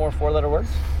a lot of more four-letter words.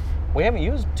 We haven't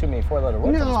used too many four-letter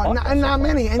words. No, on this podcast not so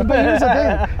many. But here's the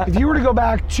thing: if you were to go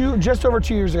back just over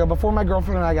 2 years ago, before my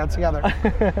girlfriend and I got together,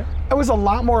 I was a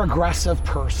lot more aggressive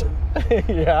person.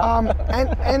 Yeah.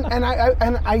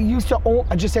 And I used to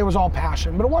just say it was all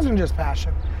passion, but it wasn't just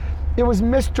passion. It was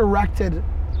misdirected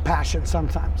passion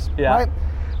sometimes. Yeah. Right.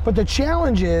 But the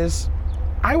challenge is,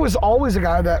 I was always a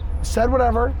guy that said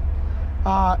whatever.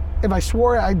 If I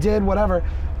swore, I did whatever.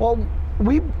 Well,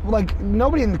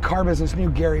 nobody in the car business knew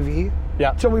Gary Vee.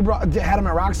 Yeah. So we had him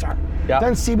at Rockstar. Yeah.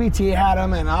 Then CBT had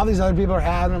him, and all these other people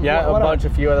had him. Yeah, whatever. a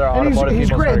few other And automotive he's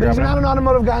people. great, but he's started not an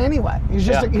automotive guy anyway. He's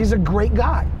just he's a great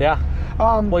guy. Yeah.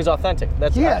 Well, he's authentic.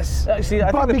 That's Yes. See,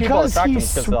 I But think the people because attract him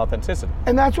he's because of the authenticity.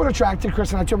 And that's what attracted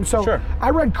Chris and I to him. So Sure. I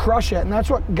read Crush It, and that's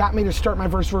what got me to start my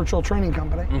first virtual training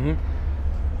company. Mm-hmm.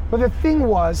 But the thing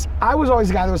was, I was always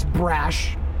a guy that was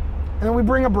brash. And then we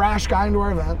bring a brash guy into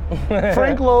our event.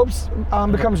 Frank Lopes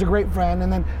becomes a great friend,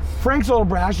 and then Frank's a little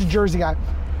brash, a Jersey guy.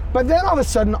 But then all of a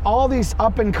sudden, all these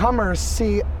up-and-comers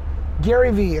see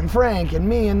Gary Vee and Frank and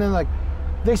me, and then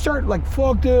they start like,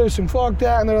 fuck this and fuck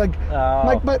that, and they're like,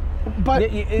 but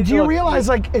do you realize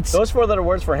it's those four-letter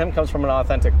words for him comes from an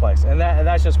authentic place, and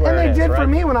that's just where and it they is, did right? for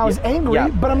me when I was angry, Yeah.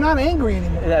 but I'm not angry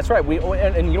anymore. That's right.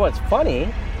 And you know what's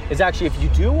funny is actually if you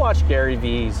do watch Gary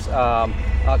Vee's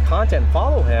content,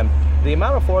 follow him. The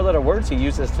amount of four-letter words he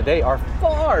uses today are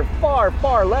far, far,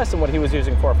 far less than what he was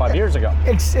using 4 or 5 years ago.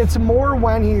 It's more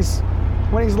when he's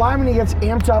live and he gets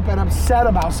amped up and upset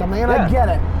about something, and Yeah. I get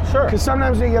it. Sure. Because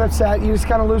sometimes when you get upset, you just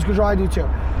kind of lose control. I do too.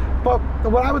 But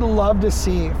what I would love to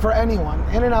see for anyone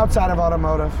in and outside of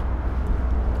automotive,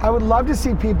 I would love to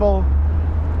see people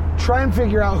try and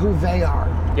figure out who they are.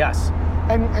 Yes.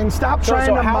 And stop So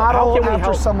trying to how model can we after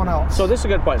help someone else. So this is a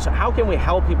good point. So how can we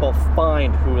help people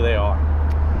find who they are?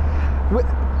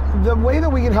 The way that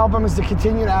we can help them is to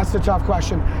continue to ask the tough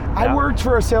question. Yeah. I worked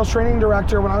for a sales training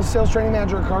director when I was a sales training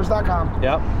manager at Cars.com.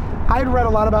 Yep. I had read a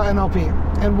lot about NLP.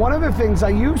 And one of the things I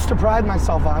used to pride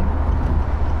myself on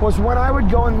was when I would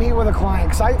go and meet with a client,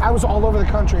 because I was all over the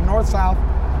country, north, south,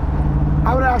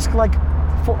 I would ask like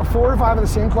 4 or 5 of the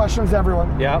same questions to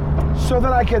everyone. Yep. So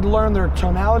that I could learn their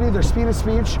tonality, their speed of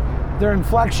speech, their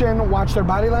inflection, watch their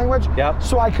body language. Yep.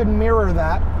 So I could mirror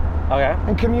that Okay.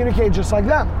 and communicate just like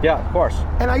them. Yeah, of course.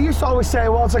 And I used to always say,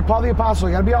 well, it's like Paul the Apostle,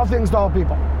 you gotta be all things to all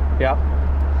people. Yep.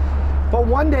 But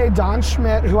one day, Don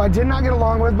Schmidt, who I did not get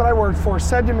along with, but I worked for,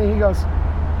 said to me, he goes,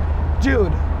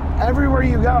 dude, everywhere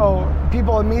you go,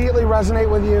 people immediately resonate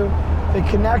with you. They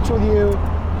connect with you.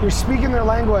 You're speaking their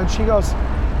language. He goes,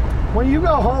 when you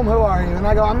go home, who are you? And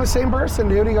I go, I'm the same person,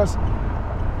 dude. He goes,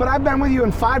 but I've been with you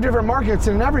in 5 different markets,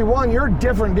 and in every one, you're a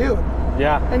different dude.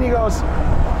 Yeah. And he goes,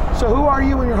 so who are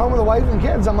you when you're home with a wife and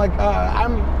kids? I'm like,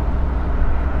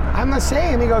 I'm the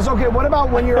same. He goes, okay, what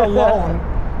about when you're alone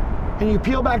and you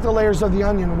peel back the layers of the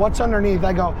onion? What's underneath?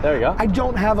 I go, there you go. I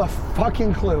don't have a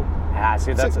fucking clue. Yeah,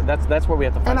 see, that's where we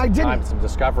have to find some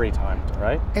discovery time,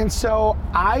 right? And so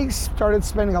I started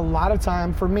spending a lot of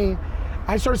time, for me,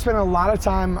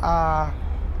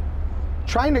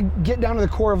 trying to get down to the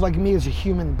core of like me as a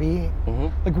human being.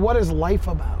 Mm-hmm. Like, what is life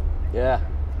about? Yeah.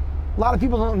 A lot of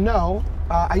people don't know,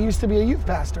 I used to be a youth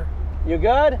pastor. You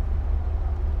good?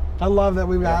 I love that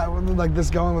we've got like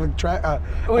this going with a track.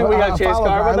 We got Chase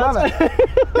Carr with us. I love it.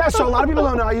 Yeah, so a lot of people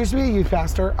don't know. I used to be a youth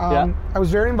pastor. I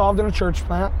was very involved in a church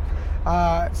plant.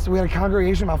 So we had a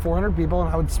congregation of about 400 people,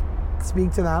 and I would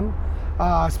speak to them,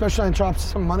 especially on drops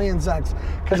some money and sex,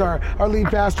 because our lead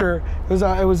pastor, it was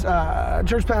a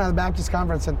church plant at the Baptist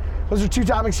conference, and those are 2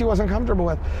 topics he wasn't comfortable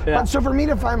with. Yeah. But so for me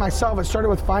to find myself, it started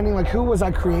with finding like who was I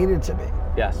created to be.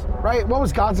 Yes. Right? What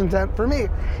was God's intent for me?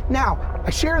 Now, I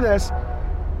share this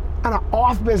on an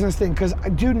off business thing, because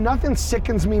dude, nothing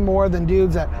sickens me more than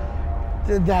dudes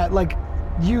that like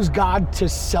use God to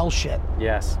sell shit.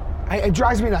 Yes. It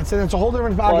drives me nuts, and it's a whole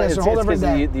different podcast, a whole different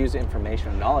day. They use information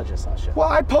and knowledge to sell shit. Well,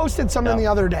 I posted something the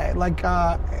other day, like,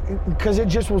 because it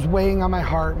just was weighing on my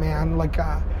heart, man. Like,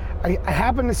 I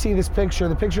happened to see this picture,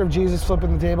 the picture of Jesus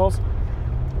flipping the tables,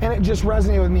 and it just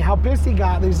resonated with me. How pissed he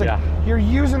got. He's like, you're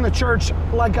using the church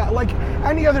like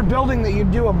any other building that you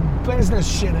do a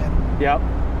business shit in. Yep.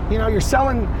 You know, you're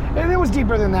selling, and it was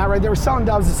deeper than that, right? They were selling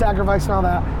doves to sacrifice and all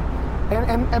that.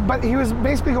 But he was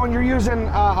basically going, you're using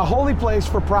a holy place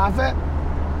for profit,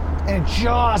 and it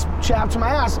just chapped my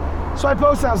ass. So I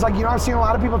posted, I was like, I've seen a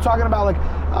lot of people talking about like,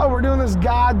 oh, we're doing this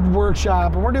God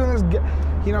workshop, and we're doing this,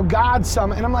 God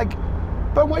summit. And I'm like,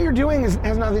 but what you're doing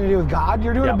has nothing to do with God.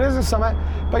 You're doing a business summit,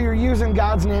 but you're using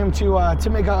God's name to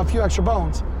make a few extra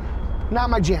bones. Not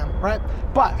my jam, right?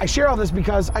 But I share all this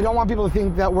because I don't want people to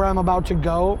think that where I'm about to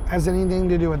go has anything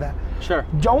to do with that. Sure.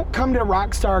 Don't come to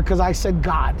Rockstar because I said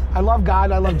God. I love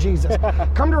God, I love Jesus.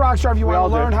 Come to Rockstar if you want to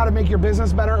learn how to make your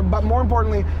business better, but more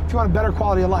importantly, if you want a better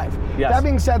quality of life. Yes. That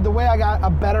being said, the way I got a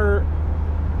better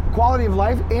quality of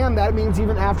life, and that means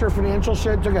even after financial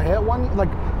shit took a hit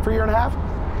for a year and a half,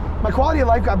 my quality of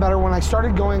life got better when I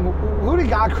started going, who did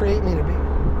God create me to be?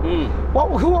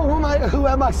 Who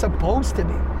am I supposed to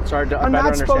be? I'm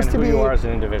not supposed to be you are as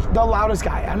an individual. The loudest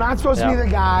guy. I'm not supposed to be the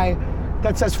guy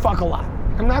that says fuck a lot.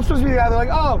 I'm not supposed to be the guy that's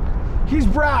like, oh, he's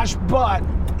brash, but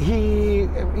he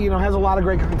has a lot of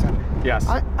great content. Yes.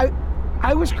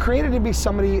 I was created to be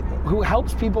somebody who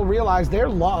helps people realize they're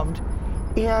loved,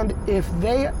 and if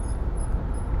they,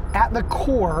 at the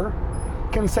core,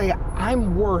 can say,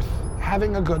 I'm worth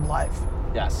having a good life.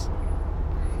 Yes.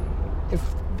 If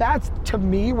that's, to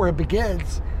me, where it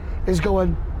begins, is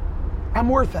going, I'm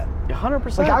worth it.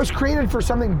 100%. Like, I was created for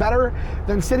something better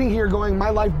than sitting here going, my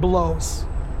life blows.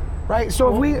 Right?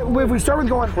 So if we start with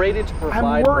going, created to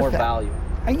provide more value.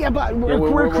 Yeah, but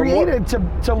we're created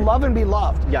to love and be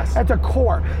loved. Yes. At the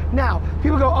core. Now,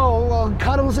 people go, oh, well,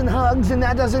 cuddles and hugs, and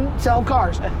that doesn't sell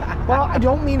cars. Well, I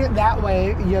don't mean it that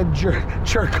way, you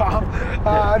jerk off.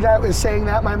 That was saying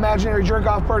that, my imaginary jerk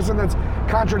off person that's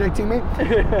contradicting me.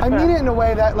 I mean it in a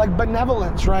way that, like,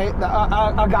 benevolence, right?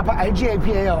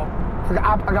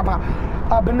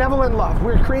 Benevolent love.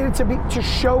 We're created to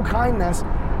show kindness,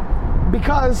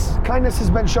 because kindness has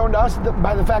been shown to us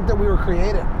by the fact that we were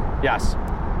created. Yes.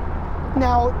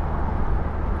 Now,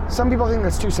 some people think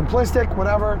that's too simplistic,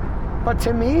 whatever, but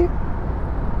to me,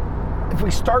 if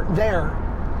we start there,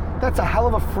 that's a hell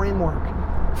of a framework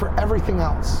for everything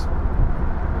else.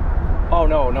 Oh,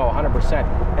 no, 100%.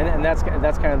 And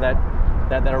that's kind of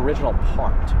that original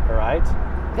part, right?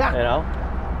 Yeah.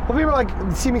 Well, people like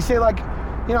see me say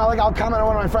I'll comment on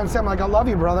one of my friends, say, I'm like, I love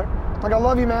you, brother. Like, I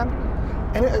love you, man.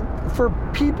 And for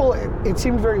people, it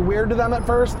seemed very weird to them at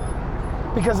first,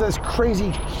 because of this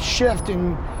crazy shift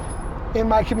in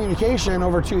my communication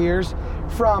over 2 years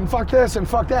from fuck this and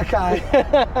fuck that guy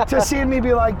to seeing me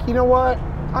be like, you know what?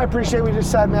 I appreciate what you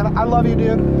just said, man. I love you,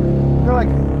 dude. They're like,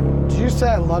 did you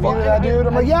say I love you to that dude?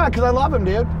 I'm like, yeah, because I love him,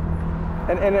 dude.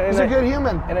 And he's a good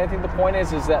human. And I think the point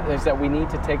is that we need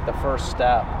to take the first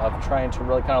step of trying to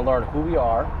really kind of learn who we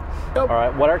are, all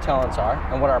right, what our talents are,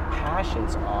 and what our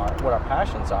passions are,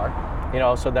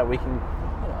 so that we can,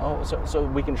 so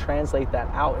we can translate that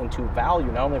out into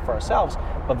value, not only for ourselves,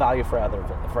 but value for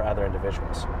other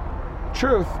individuals.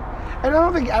 Truth. And I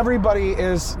don't think everybody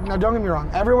is, now don't get me wrong,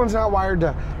 everyone's not wired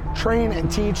to train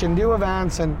and teach and do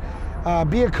events and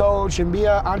be a coach and be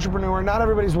an entrepreneur. Not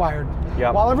everybody's wired.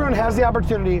 Yep. While everyone has the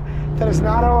opportunity, that is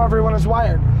not how everyone is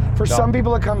wired. For some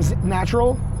people, it comes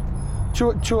natural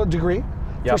to a degree.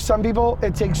 Yep. For some people,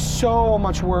 it takes so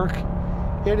much work.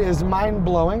 It is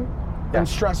mind-blowing and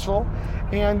stressful.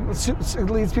 And it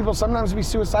leads people sometimes to be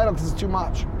suicidal because it's too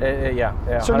much.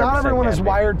 Yeah. So not everyone is can be.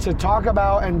 wired to talk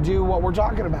about and do what we're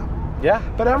talking about. Yeah.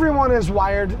 But everyone is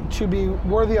wired to be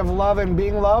worthy of love and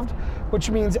being loved,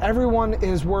 which means everyone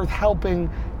is worth helping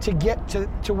to get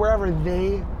to wherever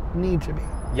they need to be.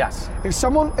 Yes. If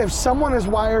someone is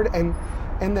wired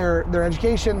and their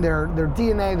education, their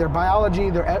DNA, their biology,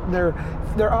 their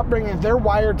upbringing, if they're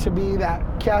wired to be that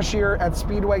cashier at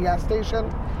Speedway gas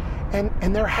station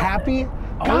and they're happy,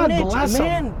 God bless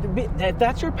them. Man,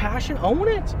 that's your passion. Own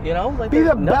it. You know, like Be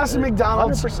the best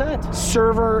McDonald's 100%.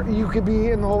 server you could be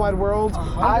in the whole wide world.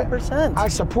 100%. I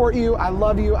support you. I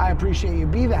love you. I appreciate you.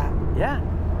 Be that. Yeah.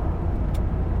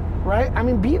 Right? I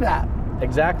mean, be that.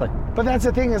 Exactly. But that's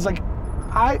the thing is like,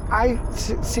 I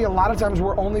see a lot of times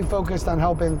we're only focused on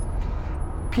helping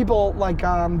people like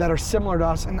that are similar to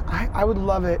us, and I would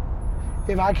love it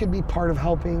if I could be part of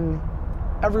helping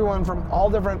everyone from all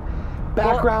different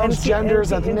backgrounds,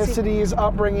 genders, ethnicities,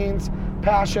 upbringings,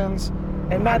 passions.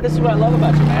 And Matt, this is what I love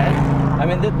about you, man. I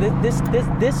mean,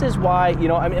 this is why, you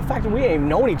know, I mean, in fact, we ain't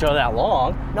known each other that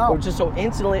long. No. We're just so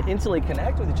instantly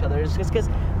connect with each other. It's just because,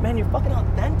 man, you're fucking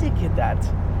authentic at that.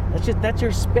 That's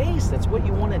your space. That's what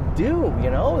you want to do, you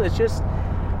know? It's just,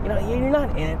 you know, you're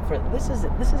not in it for, this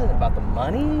isn't about the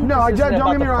money. No, this don't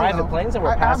about get me the wrong. private planes that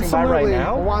we're passing by right now. I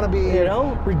absolutely want to be, you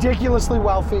know? ridiculously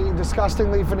wealthy,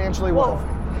 disgustingly financially wealthy.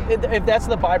 If that's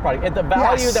the byproduct, if the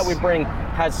value Yes. that we bring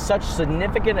has such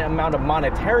significant amount of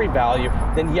monetary value,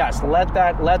 then yes,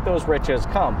 let those riches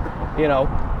come, you know.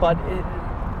 But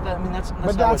I mean, that's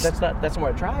not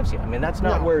what drives you. I mean, that's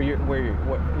not where you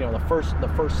know, the first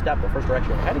step, the first direction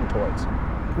you're heading towards.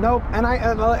 Nope. And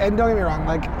don't get me wrong.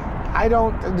 Like, I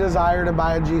don't desire to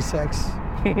buy a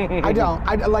G6. I don't.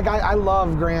 I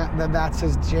love Grant. That's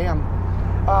his jam.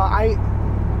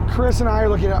 Chris and I are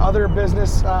looking at other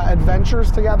business adventures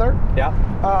together.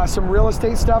 Yeah. Some real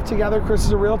estate stuff together. Chris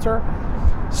is a realtor.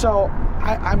 So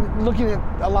I'm looking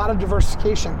at a lot of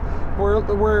diversification.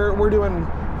 We're doing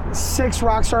 6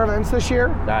 Rockstar events this year.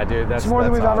 Nah, dude, that's more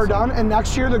than we've awesome. ever done. And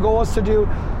next year the goal is to do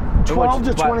 12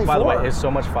 to 24. By the way, it's so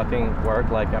much fucking work.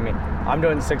 Like, I mean, I'm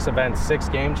doing 6 events, 6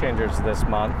 game changers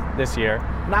this year.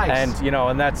 Nice. And, you know,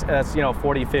 and that's you know,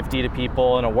 40, 50 to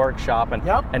people in a workshop. And,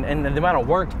 and the amount of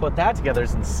work to put that together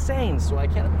is insane. So I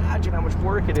can't imagine how much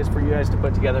work it is for you guys to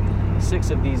put together 6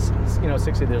 of these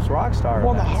Rockstar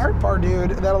Well, events. the hard part,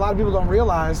 dude, that a lot of people don't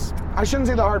realize, I shouldn't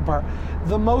say the hard part,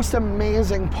 the most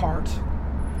amazing part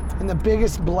and the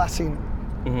biggest blessing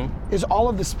is all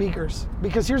of the speakers.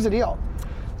 Because here's the deal.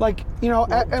 Like, you know,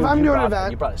 if I'm doing an event.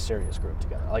 You brought a serious group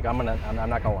together. Like, I'm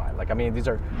not gonna lie. Like, I mean, these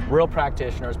are real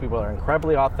practitioners. People that are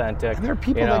incredibly authentic. And there are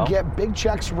people that get big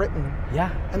checks written. Yeah.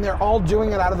 And they're all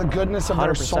doing it out of the goodness of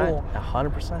their soul.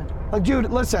 100%. Like, dude,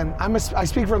 listen, I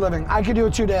speak for a living. I could do a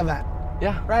 2-day event.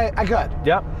 Yeah. Right? I could.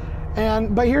 Yep.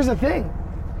 But here's the thing.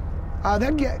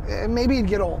 Maybe it'd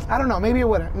get old. I don't know. Maybe it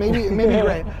wouldn't. Maybe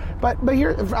great. But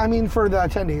here, I mean, for the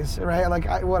attendees, right? Like,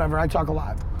 I talk a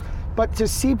lot. But to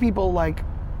see people like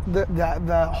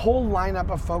the whole lineup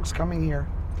of folks coming here,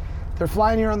 they're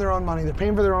flying here on their own money. They're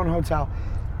paying for their own hotel.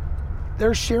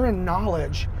 They're sharing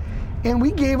knowledge, and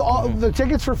we gave all the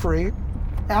tickets for free.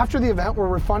 After the event, we're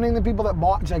refunding the people that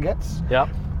bought tickets. Yep.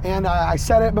 And I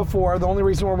said it before. The only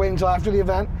reason we're waiting until after the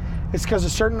event is because a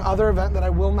certain other event that I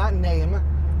will not name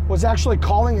was actually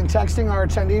calling and texting our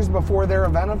attendees before their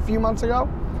event a few months ago,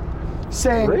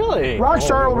 saying, really?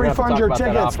 Rockstar will refund your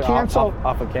tickets. Cancel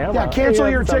off of camera. Yeah, cancel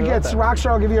your tickets.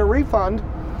 Rockstar will give you a refund.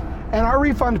 And our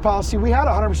refund policy, we had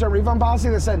a 100% refund policy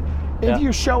that said, if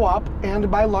you show up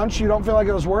and by lunch you don't feel like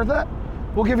it was worth it,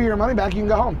 we'll give you your money back. You can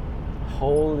go home.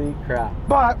 Holy crap!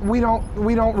 But we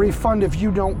don't refund if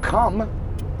you don't come.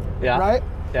 Yeah. Right?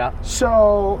 Yeah.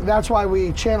 So that's why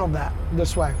we channeled that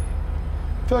this way.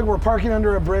 I feel like we're parking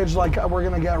under a bridge like we're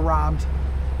gonna get robbed.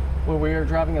 Well, we were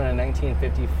driving in a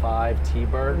 1955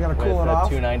 T-Bird with a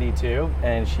 292,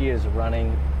 and she is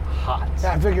running hot.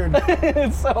 Yeah, I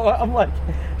figured. So I'm like,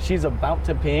 she's about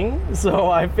to ping. So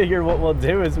I figured what we'll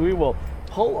do is we will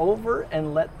pull over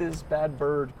and let this bad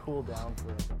bird cool down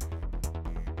for a bit.